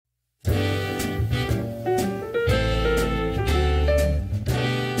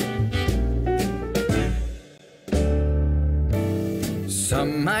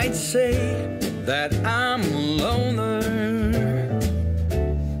Some might say that I'm a loner,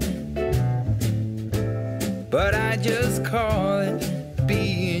 but I just call it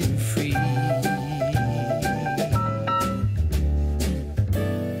being free.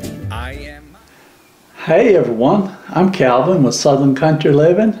 Hey everyone, I'm Calvin with Southern Country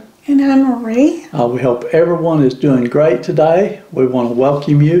Living. And I'm Marie. We hope everyone is doing great today. We want to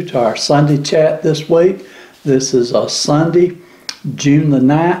welcome you to our Sunday chat this week. This is a Sunday, June the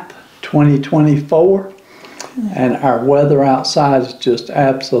 9th, 2024. And our weather outside is just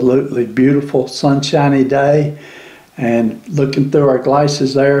absolutely beautiful, sunshiny day. And looking through our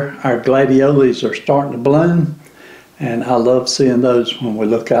glasses there, our gladiolus are starting to bloom. And I love seeing those when we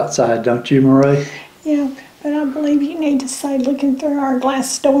look outside, don't you, Marie? Yeah, but I believe you need to say looking through our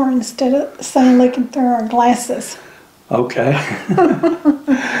glass door instead of saying looking through our glasses. Okay.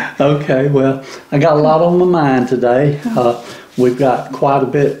 Okay, well, I got a lot on my mind today. We've got quite a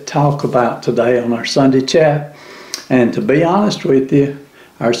bit to talk about today on our Sunday chat. And to be honest with you,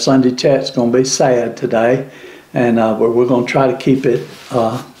 our Sunday chat's going to be sad today. And we're going to try to keep it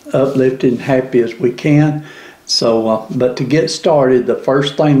uplifted and happy as we can. So, but to get started, the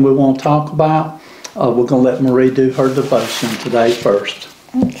first thing we want to talk about, we're going to let Marie do her devotion today first.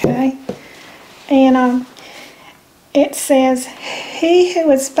 Okay. And it says, "He who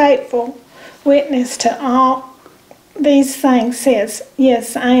is faithful, witness to all these things, says,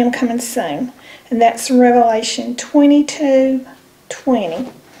 yes, I am coming soon." And that's Revelation 22:20.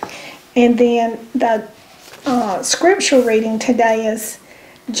 And then the scripture reading today is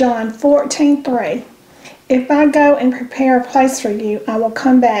John 14:3. "If I go and prepare a place for you, I will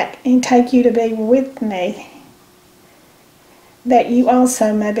come back and take you to be with me, that you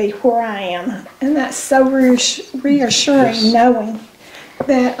also may be where I am." And that's so reassuring, yes. Knowing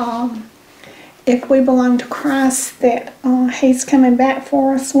that if we belong to Christ, that He's coming back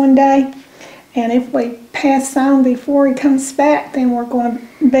for us one day. And if we pass on before He comes back, then we're going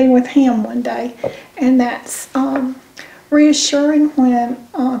to be with Him one day. And that's reassuring when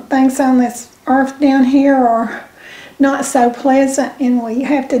things on this earth down here are not so pleasant and we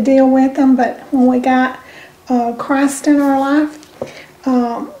have to deal with them. But when we got Christ in our life,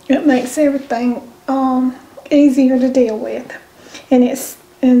 it makes everything easier to deal with. And it's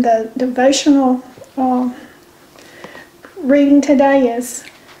in the devotional reading today is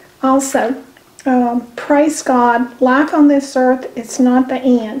also praise God, life on this earth, it's not the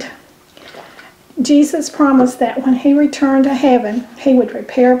end. Jesus promised that when He returned to heaven, He would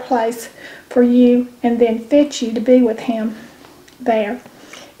prepare a place for you and then fit you to be with Him there.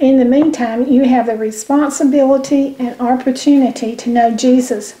 In the meantime, you have the responsibility and opportunity to know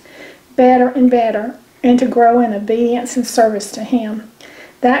Jesus better and better and to grow in obedience and service to Him.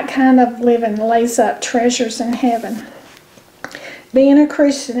 That kind of living lays up treasures in heaven. Being a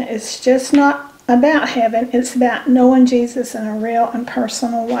Christian is just not about heaven, it's about knowing Jesus in a real and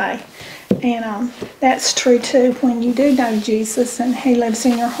personal way. And that's true too when you do know Jesus and He lives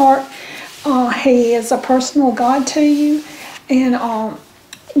in your heart. He is a personal God to you, and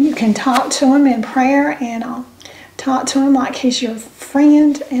you can talk to Him in prayer and talk to Him like He's your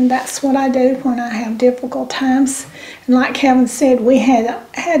friend. And that's what I do when I have difficult times. And like Kevin said, we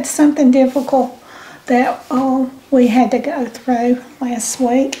had something difficult that we had to go through last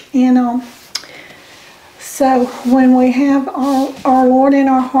week. And so when we have our Lord in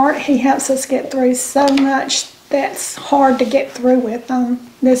our heart, He helps us get through so much that's hard to get through with on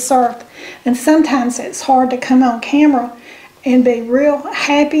this earth. And sometimes it's hard to come on camera and be real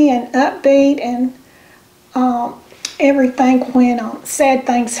happy and upbeat and everything when sad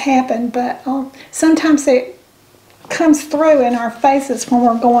things happen. But sometimes it comes through in our faces when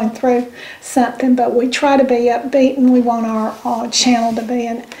we're going through something. But we try to be upbeat, and we want our channel to be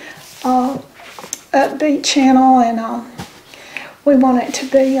an upbeat channel, and we want it to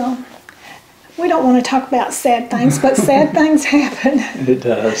be we don't want to talk about sad things, but sad things happen. It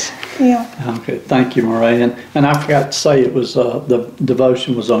does. Yeah. Okay, thank you, Marie. And I forgot to say it was the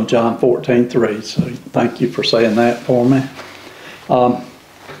devotion was on John 14:3, so thank you for saying that for me.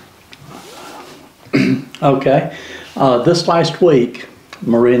 Okay, this last week,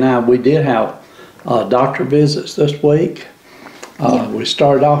 Marie and I, we did have doctor visits this week. Yeah. We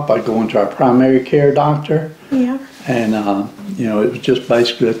started off by going to our primary care doctor. Yeah. And, you know, it was just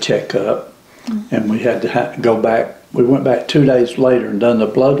basically a checkup. Mm-hmm. And we had to go back. We went back 2 days later and done the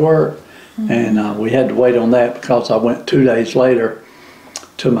blood work. Mm-hmm. And we had to wait on that because I went 2 days later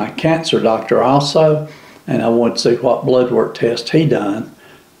to my cancer doctor also. And I wanted to see what blood work test he done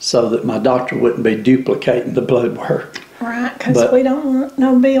so that my doctor wouldn't be duplicating the blood work. Right, because But- we don't want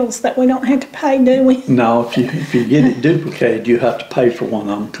no bills that we don't have to pay, do we? No, if you get it duplicated, you have to pay for one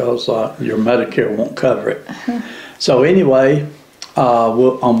of them because your Medicare won't cover it. So anyway,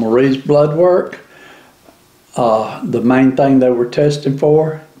 on Marie's blood work, the main thing they were testing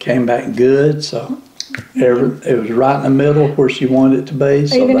for came back good. So it was right in the middle where she wanted it to be.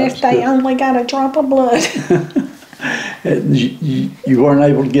 So Even that's if they good. only got a drop of blood. You weren't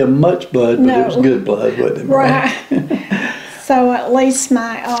able to give them much blood, but it was No. good blood, wasn't it? Right. So at least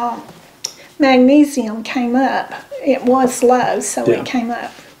my magnesium came up. It was low, so Yeah. it came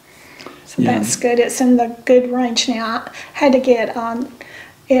up. So Yeah. that's good. It's in the good range now. I had to get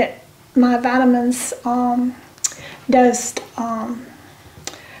my vitamins does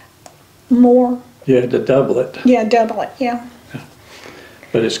more. You had to double it, Yeah, double it. Yeah,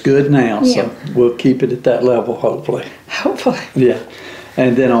 but it's good now, Yeah. so we'll keep it at that level, hopefully. hopefully. Yeah,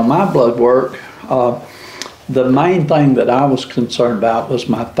 and then on my blood work, the main thing that I was concerned about was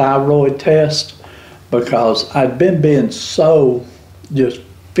my thyroid test because I'd been being so just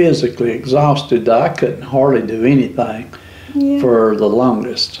physically exhausted that I couldn't hardly do anything Yeah. for the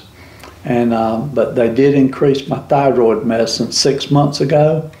longest. And but they did increase my thyroid medicine 6 months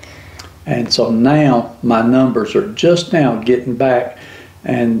ago, and so now my numbers are just now getting back.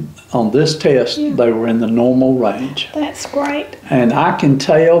 And on this test, Yeah. they were in the normal range. That's great. And I can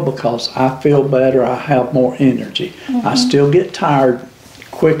tell because I feel better, I have more energy. I still get tired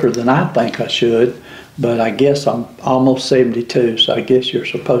quicker than I think I should, but I guess I'm almost 72, so I guess you're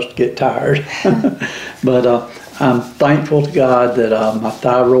supposed to get tired. But I'm thankful to God that my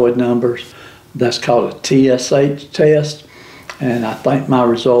thyroid numbers, that's called a TSH test, and I think my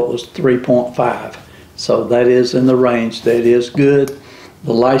result was 3.5. So that is in the range, that is good.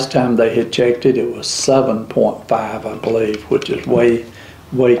 The last time they had checked it, it was 7.5, I believe, which is way,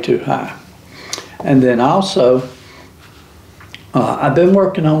 way too high. And then also, I've been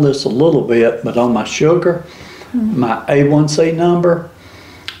working on this a little bit, but on my sugar, my A1C number,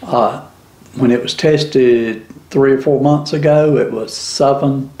 when it was tested 3 or 4 months ago, it was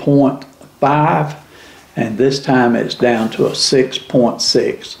 7.5, and this time it's down to a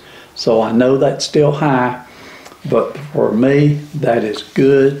 6.6. So I know that's still high, but for me, that is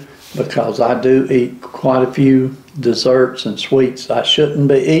good because I do eat quite a few desserts and sweets I shouldn't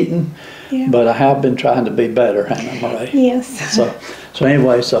be eating, Yeah. but I have been trying to be better, Hannah Marie. Yes. So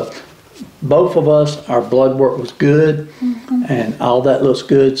anyway, so both of us, our blood work was good, and all that looks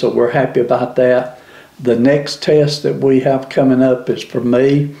good, so we're happy about that. The next test that we have coming up is for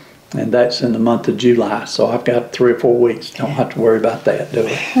me, and that's in the month of July, so I've got 3 or 4 weeks. Don't have to worry about that, do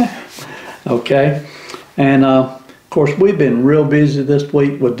we? Okay, and of course we've been real busy this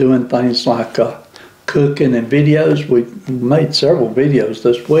week with doing things like cooking and videos. We made several videos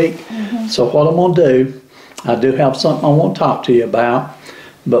this week. So what I'm going to do, I do have something I want to talk to you about,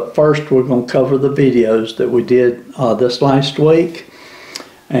 but first we're going to cover the videos that we did this last week.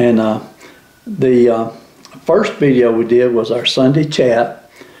 And the first video we did was our Sunday chat,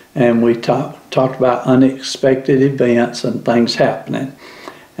 and we talked about unexpected events and things happening.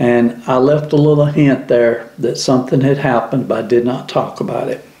 And I left a little hint there that something had happened, but I did not talk about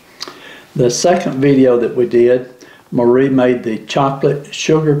it. The second video that we did, Marie made the chocolate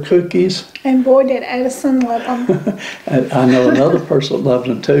sugar cookies. And boy, did Addison love them. And I know another person that loves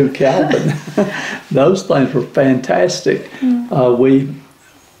them too, Calvin. Those things were fantastic.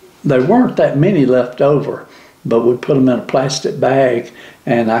 There weren't that many left over, but we put them in a plastic bag,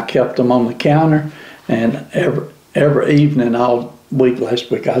 and I kept them on the counter. And every evening all week last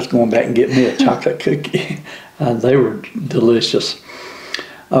week, I was going back and getting me a chocolate cookie. They were delicious.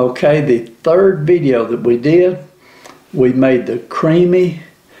 Okay, the third video that we did, we made the creamy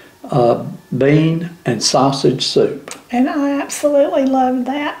bean and sausage soup. And I absolutely love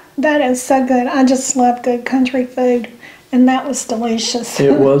that. That is so good. I just love good country food. And that was delicious.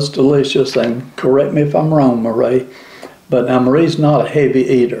 It was delicious, and correct me if I'm wrong, Marie, but now Marie's not a heavy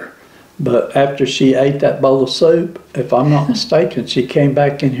eater. But after she ate that bowl of soup, if I'm not mistaken, she came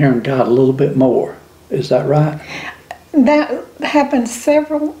back in here and got a little bit more. Is that right? That happened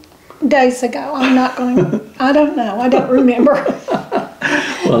several days ago. I'm not going, I don't know. I don't remember.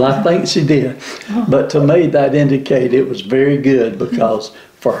 Well, I think she did. But to me, that indicated it was very good because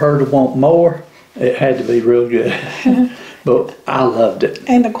for her to want more, it had to be real good. But I loved it.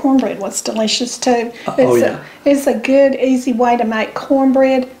 And the cornbread was delicious too. Oh, yeah. It's a good, easy way to make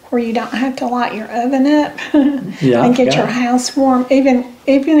cornbread where you don't have to light your oven up Yeah, and get yeah. your house warm. Even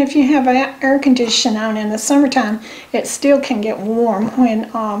if you have air conditioning on in the summertime, it still can get warm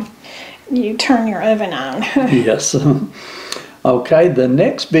when you turn your oven on. Yes. Okay, the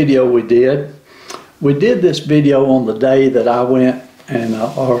next video we did we did this video on the day that I went and,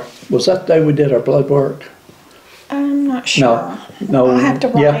 or was that the day we did our blood work? I'm not sure. No. I'll have to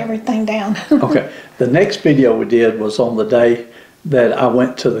write Yeah. everything down. Okay. The next video we did was on the day that I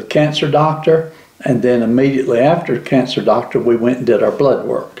went to the cancer doctor, and then immediately after the cancer doctor, we went and did our blood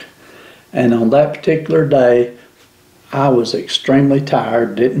work. And on that particular day, I was extremely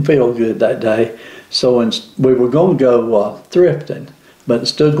tired, didn't feel good that day. So we were going to go thrifting, but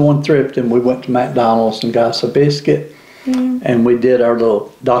instead of going thrifting, we went to McDonald's and got us a biscuit. And we did our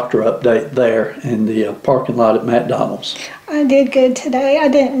little doctor update there in the parking lot at McDonald's. I did good today. I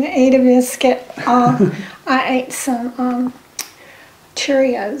didn't eat a biscuit. I ate some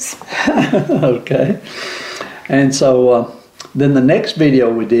Cheerios. Okay. And so then the next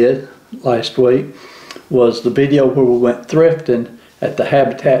video we did last week was the video where we went thrifting at the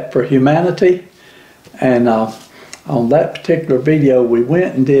Habitat for Humanity. And on that particular video, we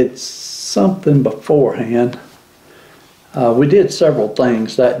went and did something beforehand. We did several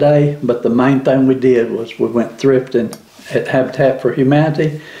things that day, but the main thing we did was we went thrifting at Habitat for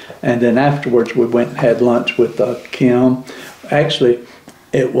Humanity, and then afterwards we went and had lunch with Kim. Actually,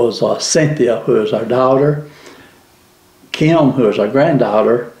 it was Cynthia, who is our daughter, Kim, who is our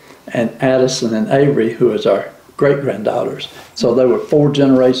granddaughter, and Addison and Avery, who is our great-granddaughters. So there were 4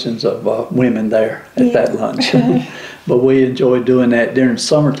 generations of women there at that lunch. But we enjoyed doing that during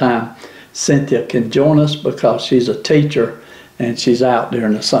summertime. Cynthia can join us because she's a teacher and she's out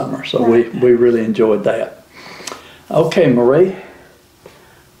during the summer. So we really enjoyed that. Okay, Marie,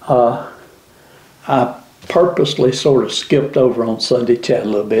 I purposely sort of skipped over on Sunday chat a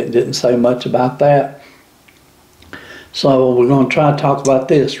little bit and didn't say much about that. So we're going to try to talk about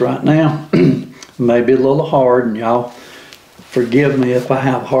this right now. Maybe a little hard, and y'all forgive me if I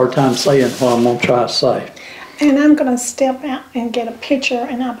have a hard time saying what I'm going to try to say. And I'm going to step out and get a picture,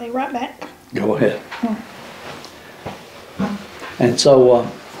 and I'll be right back. Go ahead. And so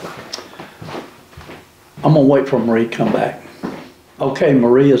I'm going to wait for Marie to come back. Okay,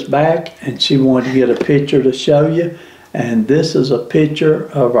 Marie is back, and she wanted to get a picture to show you. And this is a picture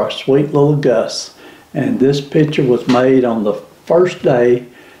of our sweet little Gus. And this picture was made on the first day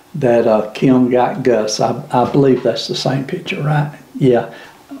that Kim got Gus. I believe that's the same picture, right? Yeah.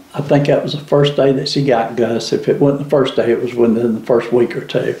 I think that was the first day that she got Gus. If it wasn't the first day, it was within the first week or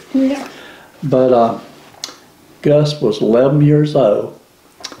 2. Yeah. But Gus was 11 years old,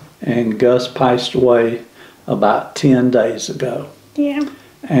 and Gus passed away about 10 days ago. Yeah.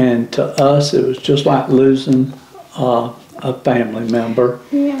 And to us, it was just like losing a family member.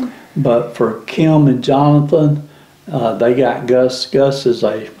 Yeah. But for Kim and Jonathan, they got Gus. Gus is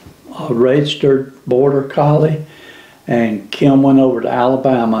a registered border collie. And Kim went over to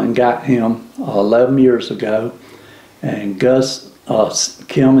Alabama and got him 11 years ago. And Gus,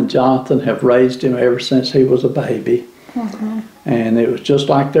 Kim and Jonathan have raised him ever since he was a baby. And it was just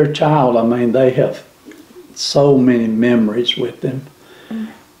like their child. I mean, they have so many memories with him.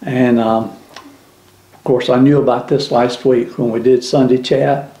 And of course, I knew about this last week when we did Sunday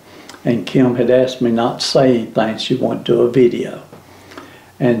chat. And Kim had asked me not to say anything. She wanted to do a video.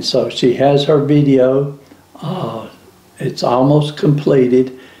 And so she has her video. It's almost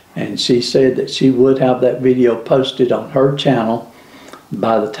completed, and she said that she would have that video posted on her channel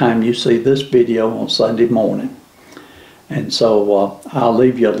by the time you see this video on Sunday morning. And so I'll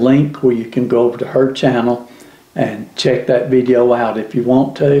leave you a link where you can go over to her channel and check that video out if you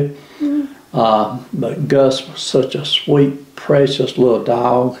want to. But Gus was such a sweet, precious little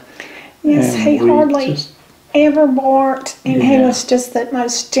dog. Yes, he hardly ever barked, and he was just the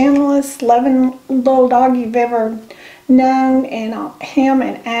most gentlest, loving little dog you've ever known. And him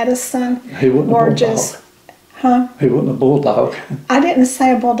and Addison were just, He wasn't a bulldog. I didn't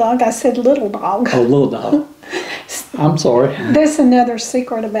say a bulldog, I said little dog. Oh, little dog. I'm sorry. That's another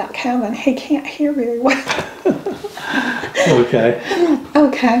secret about Calvin. He can't hear very well. Okay.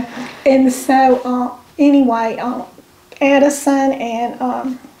 Okay. And so, anyway, Addison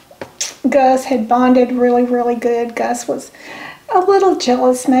and Gus had bonded really, really good. Gus was a little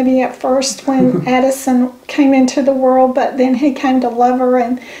jealous maybe at first when Addison came into the world, but then he came to love her,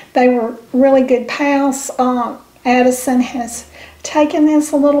 and they were really good pals. Addison has taken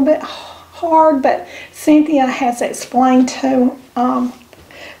this a little bit hard, but Cynthia has explained to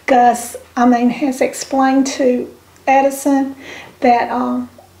has explained to Addison that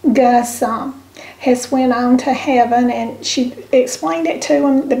Gus has went on to heaven, and she explained it to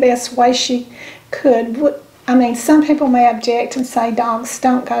him the best way she could. I mean, some people may object and say dogs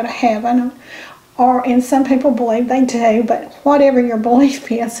don't go to heaven, and some people believe they do, but whatever your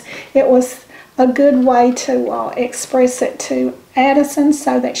belief is, it was a good way to express it to Addison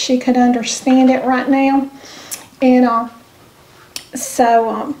so that she could understand it right now. And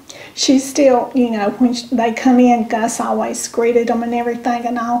so she's still, you know, when they come in, Gus always greeted them and everything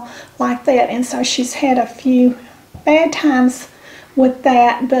and all like that. And so she's had a few bad times with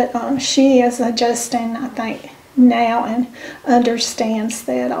that, but she is adjusting, I think, now and understands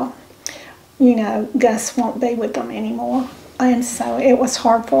that, you know, Gus won't be with them anymore. And so it was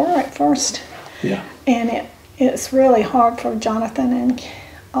hard for her at first. Yeah. And it's really hard for Jonathan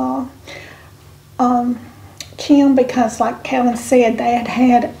and Kim, because like Kevin said, they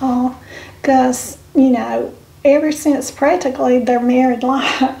had Gus, you know, ever since practically their married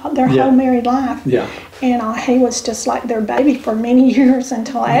life, their whole married life. Yeah. And he was just like their baby for many years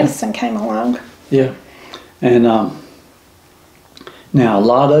until Addison came along. Yeah. And now a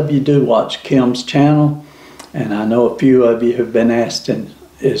lot of you do watch Kim's channel, and I know a few of you have been asking,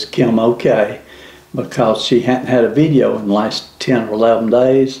 is Kim okay? Because she hadn't had a video in the last 10 or 11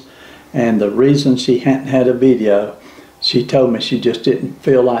 days. And the reason she hadn't had a video, she told me she just didn't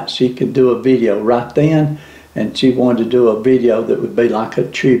feel like she could do a video right then, and she wanted to do a video that would be like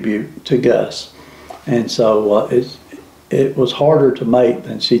a tribute to Gus. And so it was harder to make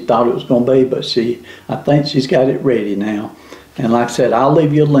than she thought it was going to be, but I think she's got it ready now. And like I said, I'll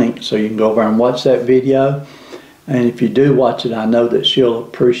leave you a link so you can go over and watch that video. And if you do watch it, I know that she'll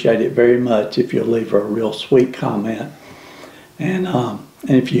appreciate it very much if you'll leave her a real sweet comment. And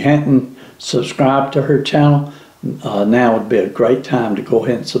if you hadn't subscribed to her channel, now would be a great time to go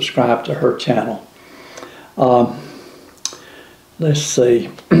ahead and subscribe to her channel. Let's see.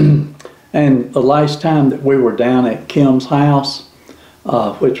 And the last time that we were down at Kim's house,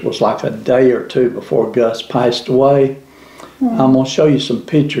 which was like a day or two before Gus passed away, I'm going to show you some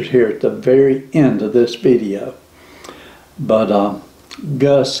pictures here at the very end of this video. But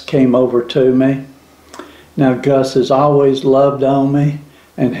Gus came over to me. Now Gus has always loved on me,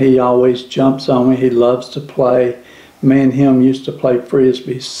 and he always jumps on me. He loves to play. Me and him used to play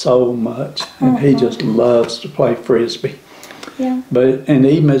Frisbee so much, and he just loves to play Frisbee. Yeah. And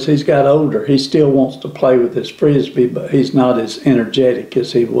even as he's got older, he still wants to play with his Frisbee, but he's not as energetic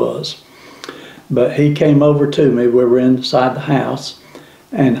as he was. But he came over to me. We were inside the house,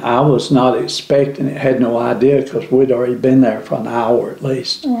 and I was not expecting it, had no idea, because we'd already been there for an hour at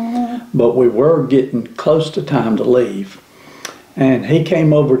least. But we were getting close to time to leave. And he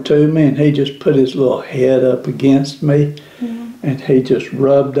came over to me, and he just put his little head up against me, and he just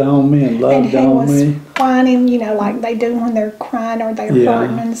rubbed on me and loved on me. And he was whining, you know, like they do when they're crying or they're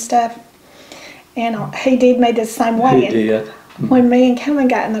hurting and stuff. And he did me the same way. He did. When me and Kevin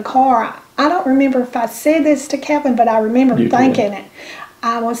got in the car, I don't remember if I said this to Kevin, but I remember thinking it.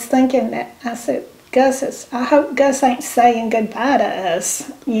 I was thinking that, I said, I hope Gus ain't saying goodbye to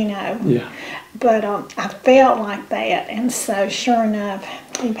us, you know. Yeah. But I felt like that, and so sure enough,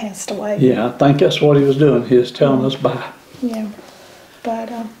 he passed away. Yeah, I think that's what he was doing. He was telling us bye. Yeah, but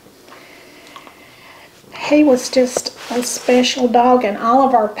he was just a special dog, and all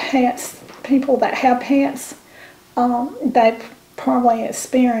of our pets, people that have pets, they've probably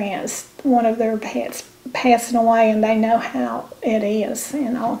experienced one of their pets passing away, and they know how it is, you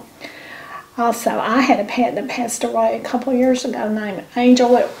know. Also, I had a pet that passed away a couple of years ago named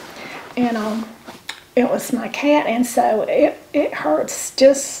Angel, and it was my cat, and so it hurts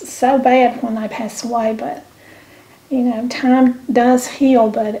just so bad when they pass away, but you know, time does heal,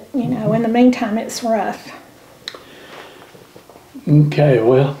 but you know, in the meantime, it's rough. Okay,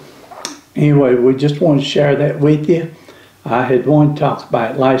 well, anyway, we just wanted to share that with you. I had wanted to talk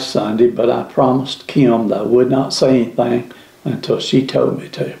about it last Sunday, but I promised Kim that I would not say anything until she told me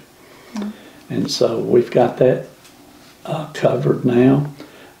to. And so we've got that covered now.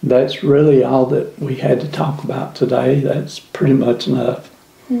 That's really all that we had to talk about today. That's pretty much enough.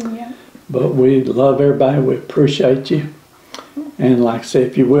 Yeah. But we love everybody. We appreciate you. And like I said,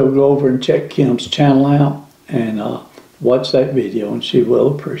 if you will, go over and check Kim's channel out and watch that video, and she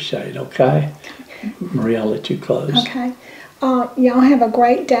will appreciate it, okay? Marie, I'll let you close. Okay. Y'all have a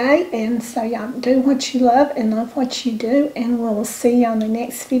great day, and so y'all do what you love and love what you do, and we'll see you on the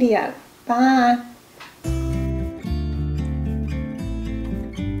next video. Bye.